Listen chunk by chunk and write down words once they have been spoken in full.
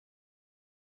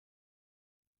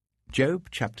Job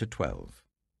chapter 12.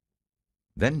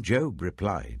 Then Job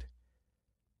replied,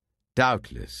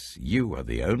 "Doubtless you are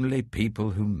the only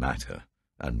people who matter,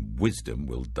 and wisdom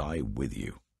will die with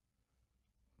you.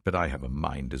 But I have a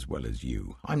mind as well as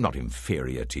you. I'm not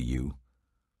inferior to you.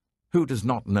 Who does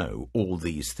not know all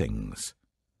these things?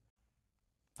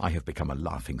 I have become a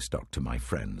laughingstock to my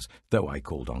friends, though I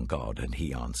called on God, and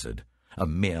he answered, a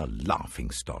mere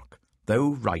laughingstock, though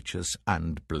righteous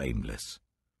and blameless.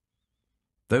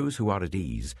 Those who are at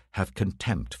ease have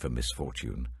contempt for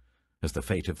misfortune, as the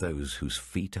fate of those whose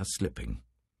feet are slipping.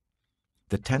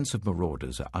 The tents of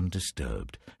marauders are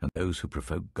undisturbed, and those who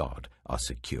provoke God are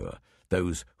secure,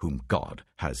 those whom God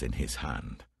has in his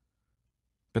hand.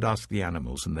 But ask the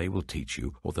animals, and they will teach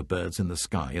you, or the birds in the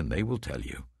sky, and they will tell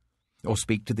you. Or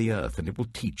speak to the earth, and it will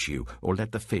teach you, or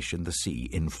let the fish in the sea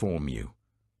inform you.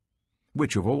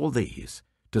 Which of all these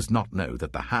does not know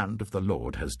that the hand of the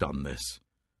Lord has done this?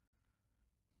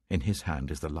 In his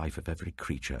hand is the life of every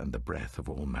creature and the breath of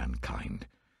all mankind.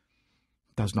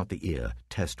 Does not the ear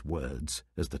test words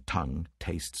as the tongue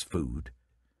tastes food?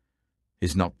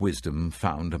 Is not wisdom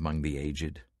found among the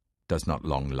aged? Does not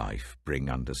long life bring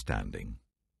understanding?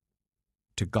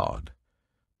 To God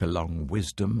belong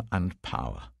wisdom and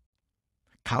power.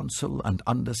 Counsel and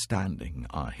understanding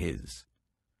are his.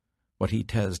 What he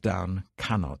tears down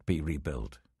cannot be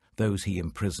rebuilt. Those he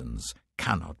imprisons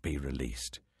cannot be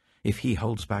released. If he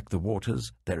holds back the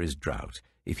waters, there is drought.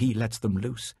 If he lets them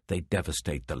loose, they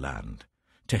devastate the land.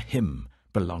 To him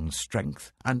belongs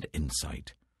strength and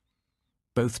insight.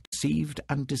 Both deceived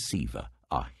and deceiver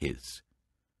are his.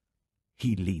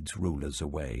 He leads rulers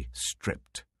away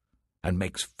stripped and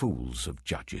makes fools of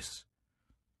judges.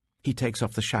 He takes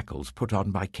off the shackles put on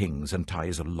by kings and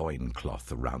ties a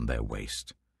loincloth around their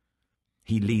waist.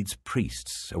 He leads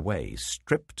priests away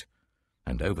stripped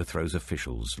and overthrows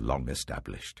officials long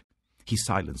established. He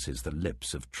silences the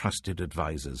lips of trusted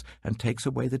advisers and takes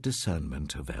away the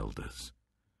discernment of elders.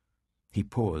 He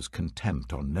pours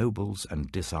contempt on nobles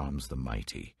and disarms the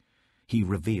mighty. He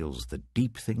reveals the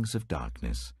deep things of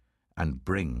darkness and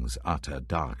brings utter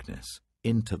darkness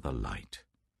into the light.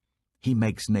 He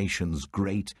makes nations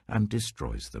great and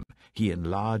destroys them. He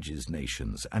enlarges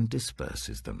nations and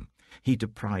disperses them. He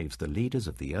deprives the leaders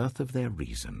of the earth of their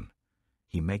reason.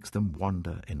 He makes them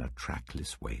wander in a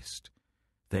trackless waste.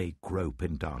 They grope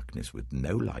in darkness with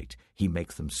no light. He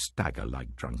makes them stagger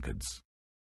like drunkards.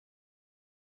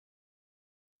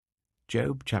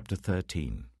 Job chapter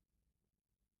 13.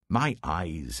 My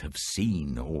eyes have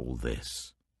seen all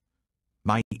this.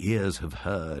 My ears have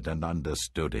heard and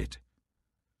understood it.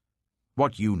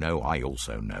 What you know, I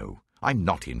also know. I'm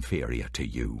not inferior to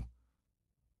you.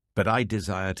 But I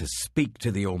desire to speak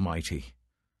to the Almighty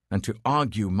and to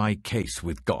argue my case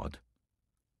with God.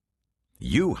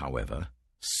 You, however,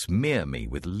 smear me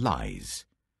with lies.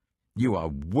 You are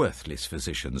worthless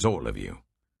physicians, all of you.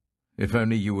 If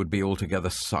only you would be altogether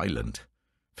silent.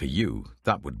 For you,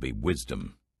 that would be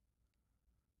wisdom.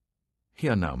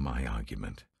 Hear now my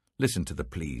argument. Listen to the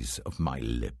pleas of my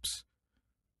lips.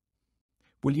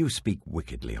 Will you speak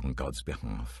wickedly on God's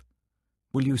behalf?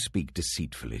 Will you speak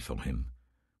deceitfully for him?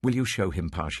 Will you show him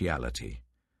partiality?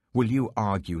 Will you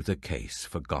argue the case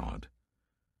for God?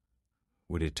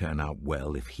 Would it turn out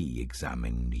well if he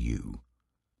examined you?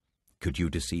 Could you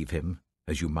deceive him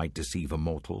as you might deceive a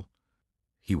mortal?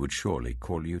 He would surely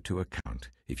call you to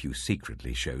account if you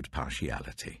secretly showed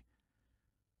partiality.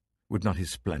 Would not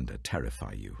his splendor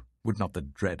terrify you? Would not the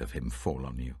dread of him fall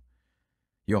on you?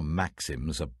 Your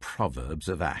maxims are proverbs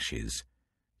of ashes.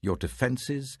 Your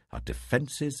defenses are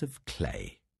defenses of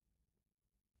clay.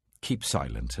 Keep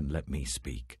silent and let me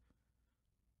speak.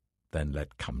 Then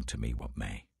let come to me what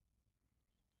may.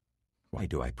 Why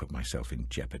do I put myself in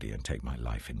jeopardy and take my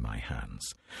life in my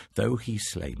hands? Though he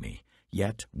slay me,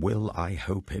 yet will I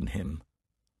hope in him.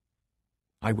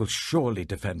 I will surely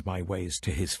defend my ways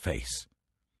to his face.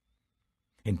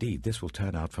 Indeed, this will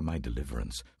turn out for my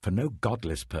deliverance, for no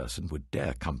godless person would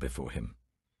dare come before him.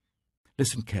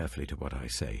 Listen carefully to what I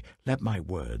say. Let my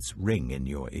words ring in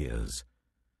your ears.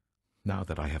 Now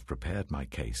that I have prepared my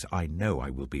case, I know I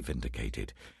will be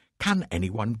vindicated. Can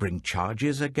anyone bring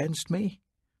charges against me?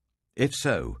 If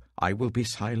so, I will be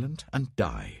silent and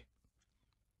die.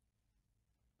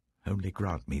 Only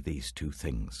grant me these two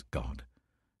things, God,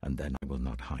 and then I will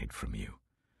not hide from you.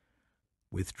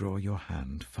 Withdraw your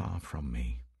hand far from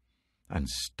me, and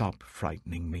stop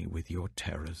frightening me with your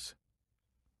terrors.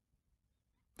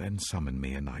 Then summon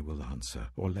me, and I will answer,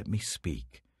 or let me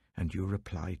speak, and you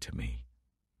reply to me.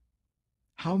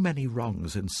 How many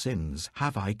wrongs and sins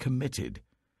have I committed?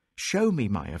 Show me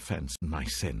my offense and my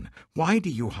sin. Why do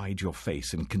you hide your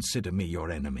face and consider me your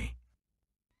enemy?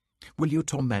 Will you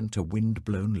torment a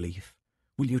wind-blown leaf?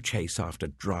 Will you chase after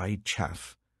dried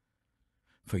chaff?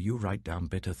 For you write down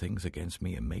bitter things against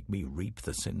me and make me reap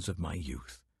the sins of my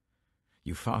youth.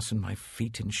 You fasten my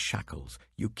feet in shackles.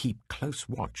 You keep close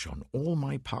watch on all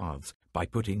my paths by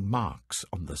putting marks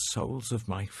on the soles of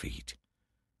my feet.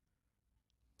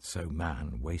 So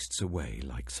man wastes away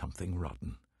like something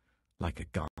rotten, like a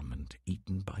garment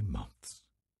eaten by moths.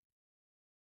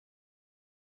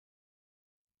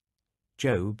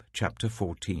 Job chapter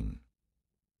 14.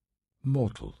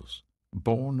 Mortals,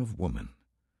 born of woman,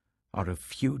 are of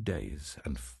few days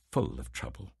and full of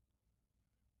trouble.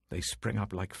 They spring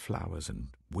up like flowers and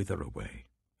wither away,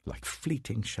 like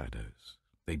fleeting shadows.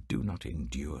 They do not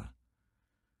endure.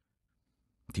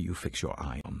 Do you fix your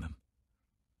eye on them?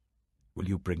 Will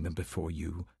you bring them before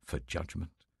you for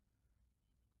judgment?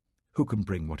 Who can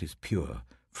bring what is pure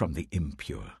from the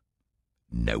impure?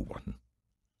 No one.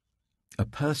 A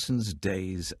person's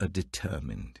days are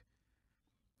determined.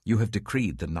 You have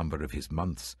decreed the number of his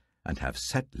months and have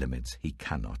set limits he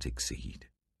cannot exceed.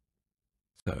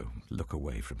 So look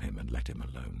away from him and let him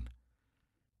alone,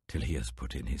 till he has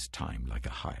put in his time like a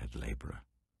hired labourer.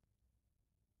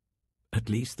 At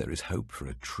least there is hope for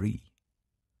a tree.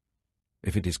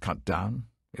 If it is cut down,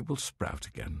 it will sprout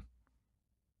again,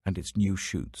 and its new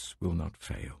shoots will not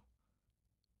fail.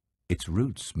 Its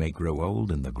roots may grow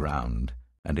old in the ground,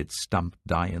 and its stump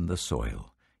die in the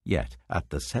soil, yet at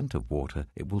the scent of water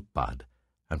it will bud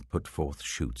and put forth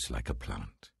shoots like a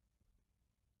plant.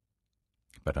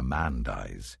 But a man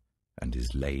dies and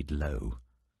is laid low.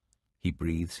 He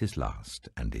breathes his last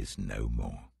and is no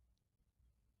more.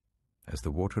 As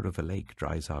the water of a lake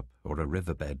dries up, or a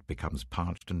riverbed becomes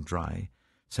parched and dry,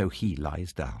 so he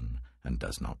lies down and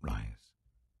does not rise.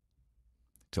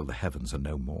 Till the heavens are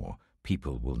no more,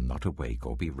 people will not awake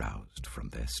or be roused from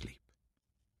their sleep.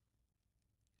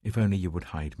 If only you would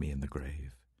hide me in the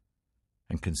grave,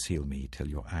 and conceal me till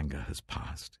your anger has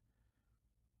passed.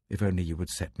 If only you would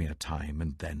set me a time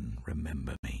and then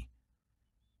remember me.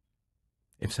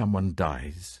 If someone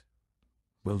dies,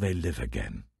 will they live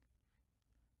again?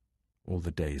 All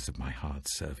the days of my hard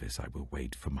service I will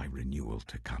wait for my renewal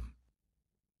to come.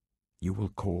 You will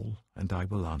call, and I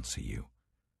will answer you.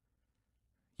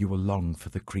 You will long for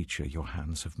the creature your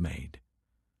hands have made.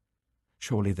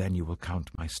 Surely then you will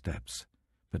count my steps,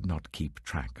 but not keep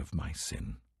track of my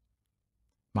sin.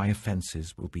 My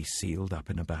offences will be sealed up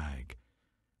in a bag.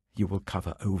 You will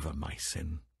cover over my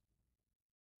sin.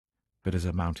 But as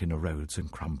a mountain erodes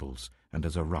and crumbles, and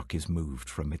as a rock is moved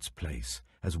from its place,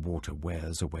 as water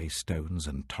wears away stones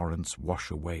and torrents wash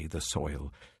away the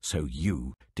soil, so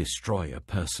you destroy a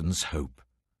person's hope.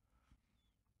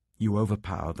 You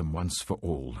overpower them once for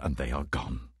all, and they are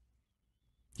gone.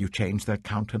 You change their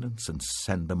countenance and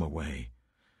send them away.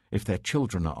 If their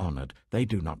children are honoured, they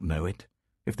do not know it.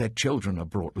 If their children are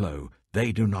brought low,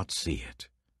 they do not see it.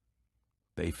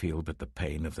 They feel but the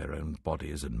pain of their own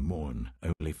bodies and mourn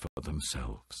only for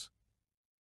themselves.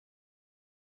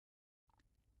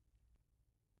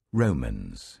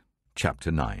 Romans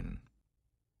chapter 9.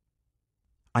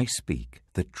 I speak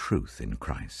the truth in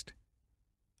Christ.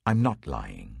 I'm not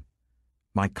lying.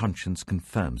 My conscience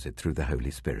confirms it through the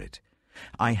Holy Spirit.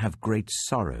 I have great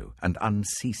sorrow and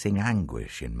unceasing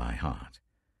anguish in my heart.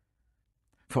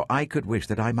 For I could wish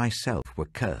that I myself were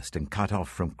cursed and cut off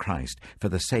from Christ for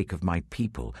the sake of my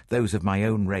people, those of my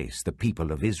own race, the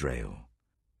people of Israel.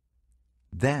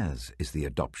 Theirs is the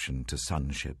adoption to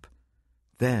sonship.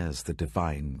 Theirs the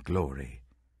divine glory,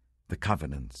 the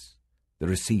covenants, the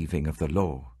receiving of the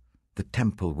law, the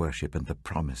temple worship and the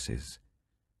promises.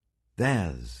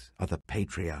 Theirs are the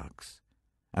patriarchs,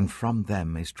 and from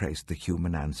them is traced the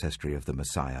human ancestry of the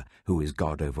Messiah, who is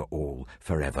God over all,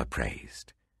 forever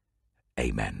praised.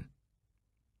 Amen.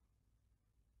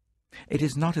 It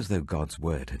is not as though God's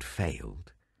word had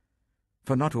failed,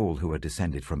 for not all who are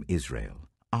descended from Israel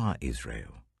are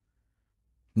Israel.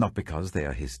 Not because they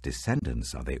are his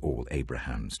descendants are they all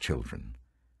Abraham's children.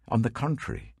 On the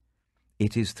contrary,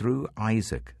 it is through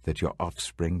Isaac that your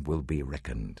offspring will be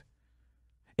reckoned.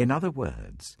 In other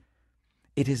words,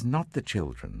 it is not the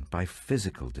children by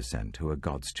physical descent who are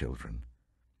God's children,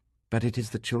 but it is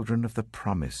the children of the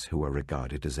promise who are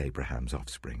regarded as Abraham's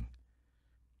offspring.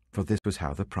 For this was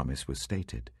how the promise was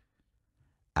stated.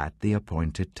 At the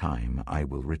appointed time I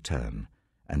will return,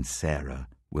 and Sarah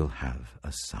will have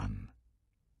a son.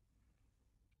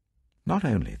 Not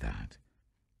only that,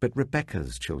 but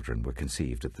Rebekah's children were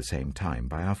conceived at the same time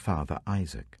by our father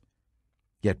Isaac.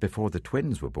 Yet before the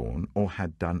twins were born, or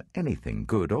had done anything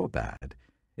good or bad,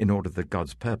 in order that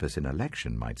God's purpose in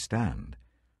election might stand,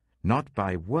 not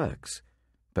by works,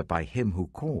 but by him who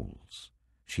calls,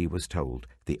 she was told,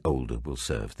 the older will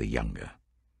serve the younger.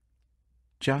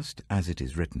 Just as it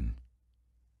is written,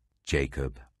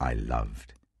 Jacob I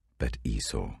loved, but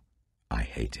Esau I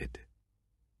hated.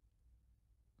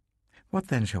 What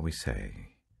then shall we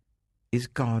say? Is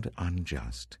God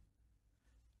unjust?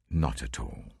 Not at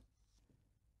all.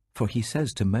 For he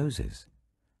says to Moses,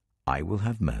 I will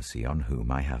have mercy on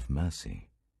whom I have mercy,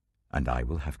 and I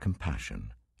will have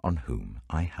compassion on whom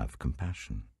I have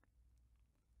compassion.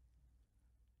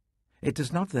 It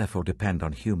does not therefore depend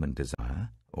on human desire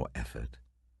or effort,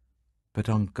 but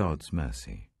on God's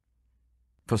mercy.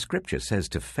 For Scripture says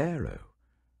to Pharaoh,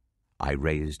 I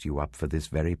raised you up for this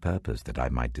very purpose, that I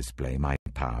might display my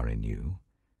power in you,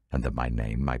 and that my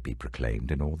name might be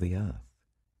proclaimed in all the earth.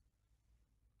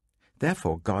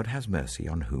 Therefore God has mercy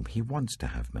on whom he wants to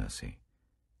have mercy,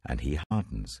 and he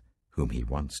hardens whom he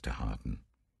wants to harden.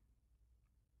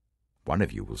 One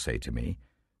of you will say to me,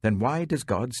 then why does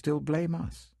God still blame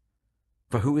us?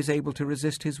 For who is able to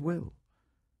resist his will?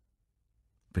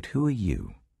 But who are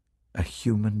you, a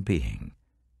human being,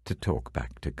 to talk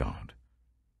back to God?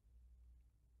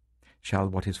 Shall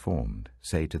what is formed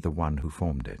say to the one who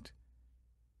formed it,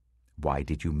 why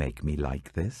did you make me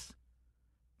like this?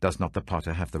 Does not the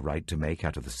potter have the right to make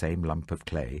out of the same lump of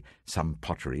clay some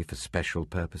pottery for special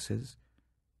purposes,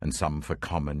 and some for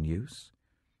common use?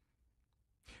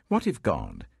 What if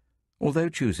God, although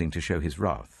choosing to show his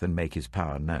wrath and make his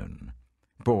power known,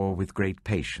 bore with great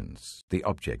patience the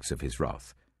objects of his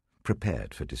wrath,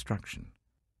 prepared for destruction?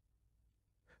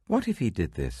 What if he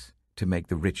did this to make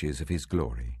the riches of his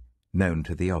glory known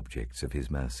to the objects of his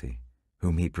mercy,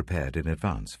 whom he prepared in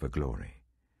advance for glory,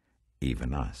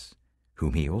 even us,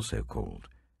 whom he also called,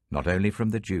 not only from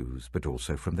the Jews, but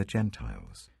also from the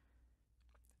Gentiles?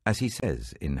 As he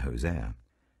says in Hosea,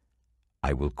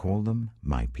 I will call them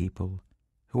my people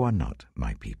who are not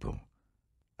my people,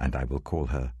 and I will call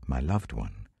her my loved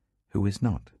one, who is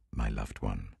not my loved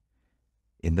one,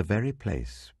 in the very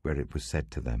place where it was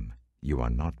said to them, you are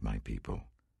not my people.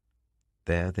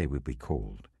 There they will be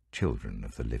called children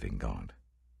of the living God.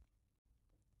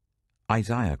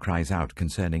 Isaiah cries out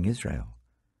concerning Israel,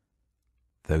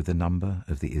 though the number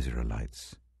of the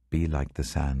Israelites be like the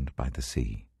sand by the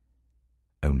sea,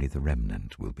 only the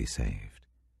remnant will be saved.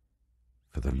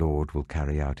 For the Lord will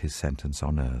carry out his sentence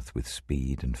on earth with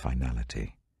speed and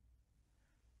finality.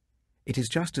 It is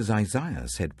just as Isaiah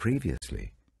said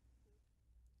previously,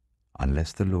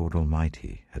 unless the Lord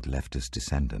Almighty had left us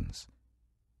descendants,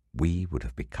 we would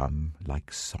have become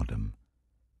like Sodom.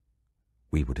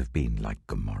 We would have been like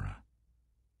Gomorrah.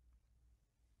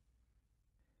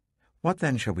 What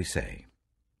then shall we say?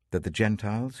 That the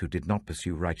Gentiles who did not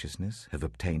pursue righteousness have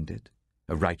obtained it,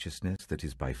 a righteousness that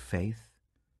is by faith?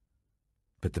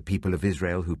 But the people of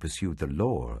Israel who pursued the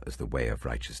law as the way of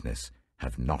righteousness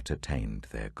have not attained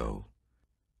their goal.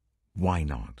 Why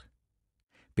not?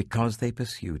 Because they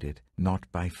pursued it not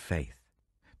by faith,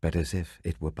 but as if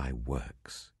it were by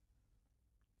works.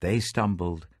 They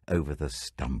stumbled over the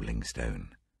stumbling stone.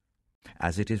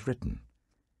 As it is written,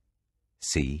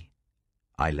 see,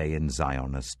 I lay in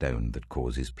Zion a stone that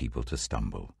causes people to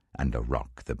stumble, and a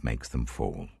rock that makes them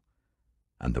fall.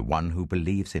 And the one who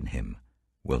believes in him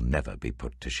will never be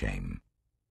put to shame.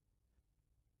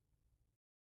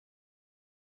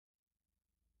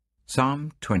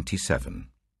 Psalm 27.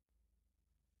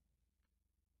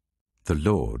 The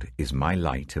Lord is my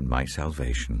light and my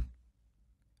salvation.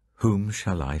 Whom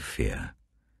shall I fear?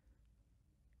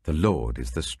 The Lord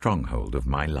is the stronghold of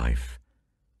my life.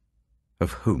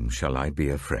 Of whom shall I be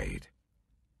afraid?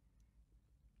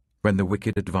 When the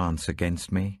wicked advance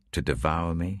against me to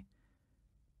devour me,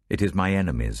 it is my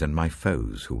enemies and my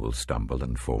foes who will stumble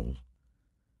and fall.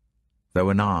 Though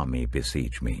an army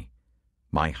besiege me,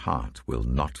 my heart will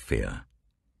not fear.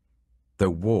 Though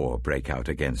war break out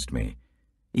against me,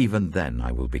 even then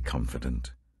I will be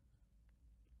confident.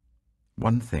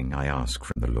 One thing I ask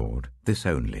from the Lord, this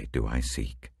only do I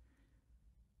seek,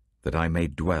 that I may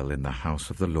dwell in the house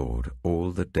of the Lord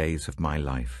all the days of my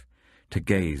life, to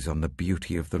gaze on the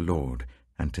beauty of the Lord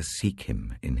and to seek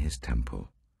him in his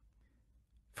temple.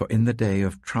 For in the day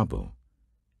of trouble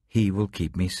he will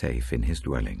keep me safe in his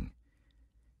dwelling.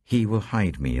 He will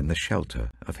hide me in the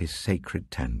shelter of his sacred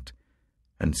tent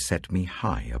and set me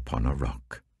high upon a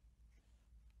rock.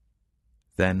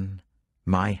 Then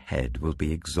my head will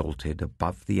be exalted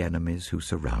above the enemies who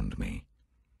surround me.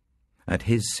 At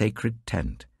his sacred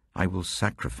tent I will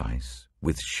sacrifice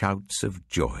with shouts of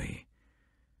joy.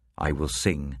 I will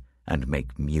sing and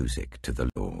make music to the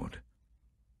Lord.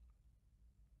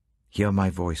 Hear my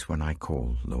voice when I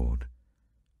call, Lord.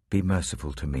 Be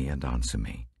merciful to me and answer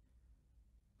me.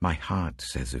 My heart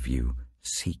says of you,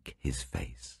 seek his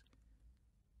face.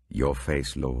 Your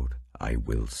face, Lord, I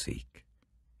will seek.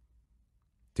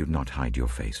 Do not hide your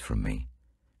face from me.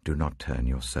 Do not turn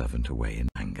your servant away in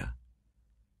anger.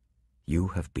 You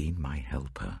have been my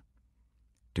helper.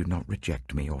 Do not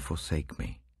reject me or forsake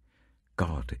me.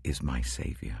 God is my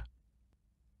Saviour.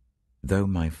 Though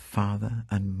my father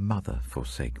and mother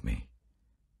forsake me,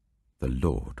 the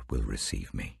Lord will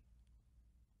receive me.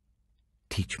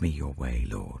 Teach me your way,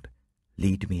 Lord.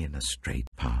 Lead me in a straight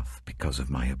path because of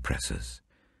my oppressors.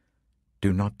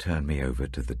 Do not turn me over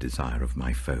to the desire of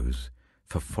my foes,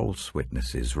 for false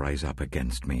witnesses rise up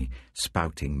against me,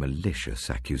 spouting malicious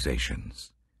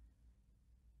accusations.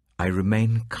 I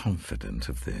remain confident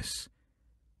of this.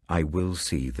 I will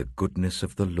see the goodness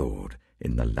of the Lord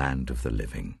in the land of the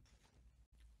living.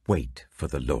 Wait for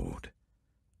the Lord.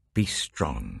 Be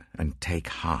strong and take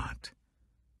heart,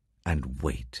 and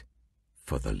wait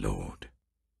for the Lord.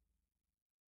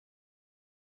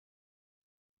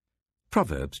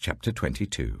 Proverbs chapter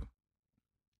 22.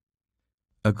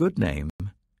 A good name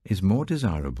is more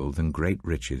desirable than great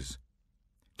riches.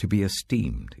 To be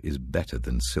esteemed is better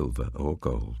than silver or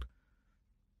gold.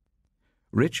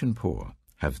 Rich and poor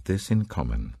have this in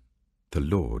common: the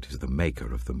Lord is the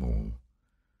maker of them all.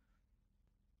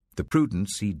 The prudent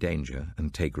see danger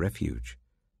and take refuge,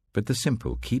 but the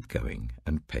simple keep going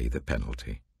and pay the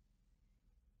penalty.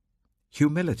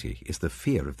 Humility is the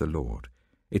fear of the Lord.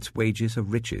 Its wages are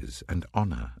riches and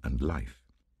honor and life.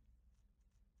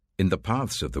 In the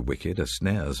paths of the wicked are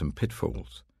snares and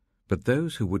pitfalls, but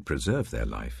those who would preserve their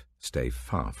life stay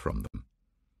far from them.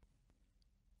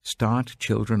 Start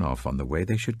children off on the way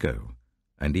they should go,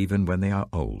 and even when they are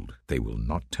old, they will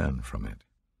not turn from it.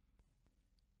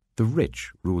 The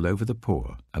rich rule over the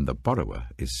poor, and the borrower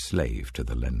is slave to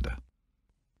the lender.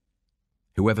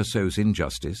 Whoever sows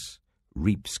injustice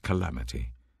reaps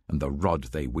calamity, and the rod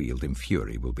they wield in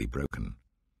fury will be broken.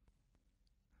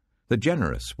 The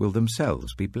generous will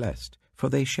themselves be blessed, for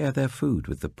they share their food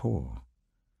with the poor.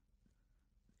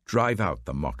 Drive out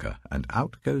the mocker, and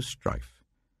out goes strife.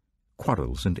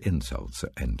 Quarrels and insults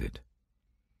are ended.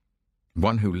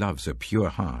 One who loves a pure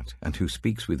heart and who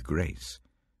speaks with grace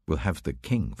will have the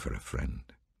king for a friend.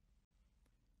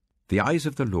 The eyes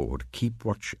of the Lord keep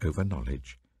watch over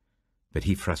knowledge, but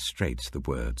he frustrates the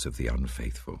words of the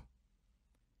unfaithful.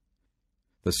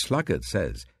 The sluggard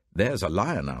says, "There's a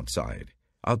lion outside.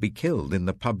 I'll be killed in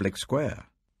the public square."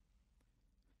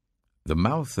 The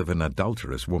mouth of an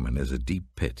adulterous woman is a deep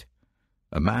pit.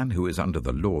 A man who is under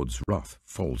the Lord's wrath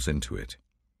falls into it.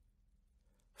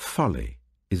 Folly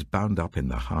is bound up in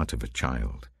the heart of a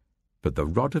child, but the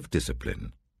rod of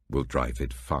discipline will drive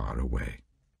it far away.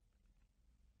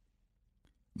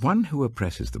 One who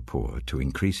oppresses the poor to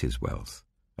increase his wealth,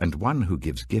 and one who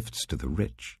gives gifts to the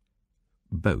rich,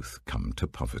 both come to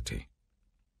poverty.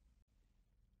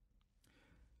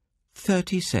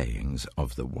 30 sayings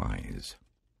of the wise.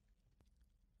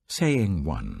 Saying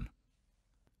 1.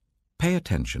 Pay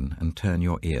attention and turn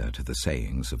your ear to the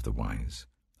sayings of the wise.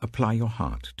 Apply your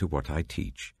heart to what I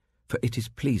teach, for it is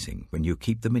pleasing when you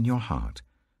keep them in your heart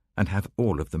and have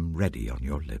all of them ready on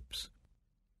your lips.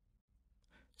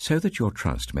 So that your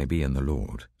trust may be in the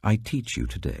Lord, I teach you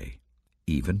today,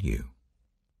 even you.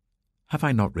 Have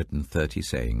I not written 30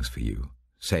 sayings for you,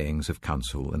 sayings of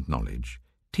counsel and knowledge,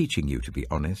 teaching you to be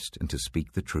honest and to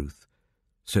speak the truth,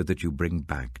 so that you bring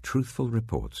back truthful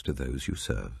reports to those you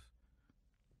serve?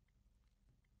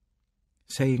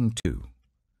 Saying 2.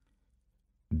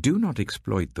 Do not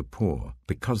exploit the poor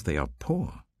because they are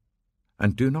poor,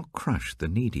 and do not crush the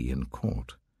needy in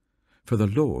court, for the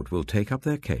Lord will take up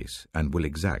their case and will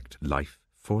exact life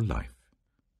for life.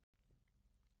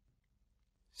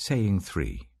 Saying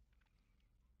 3.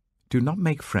 Do not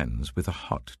make friends with a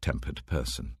hot-tempered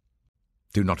person.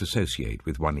 Do not associate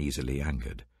with one easily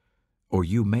angered, or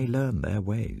you may learn their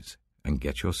ways and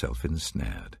get yourself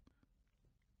ensnared.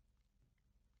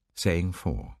 Saying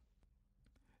 4.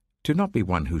 Do not be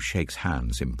one who shakes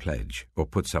hands in pledge or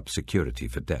puts up security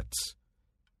for debts.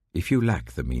 If you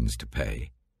lack the means to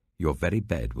pay, your very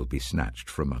bed will be snatched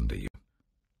from under you.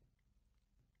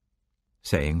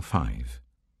 Saying 5.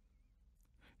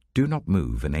 Do not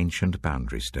move an ancient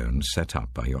boundary stone set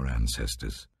up by your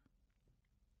ancestors.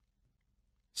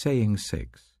 Saying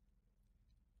 6.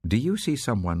 Do you see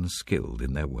someone skilled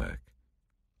in their work?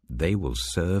 They will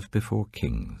serve before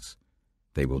kings.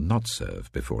 They will not serve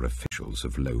before officials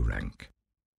of low rank.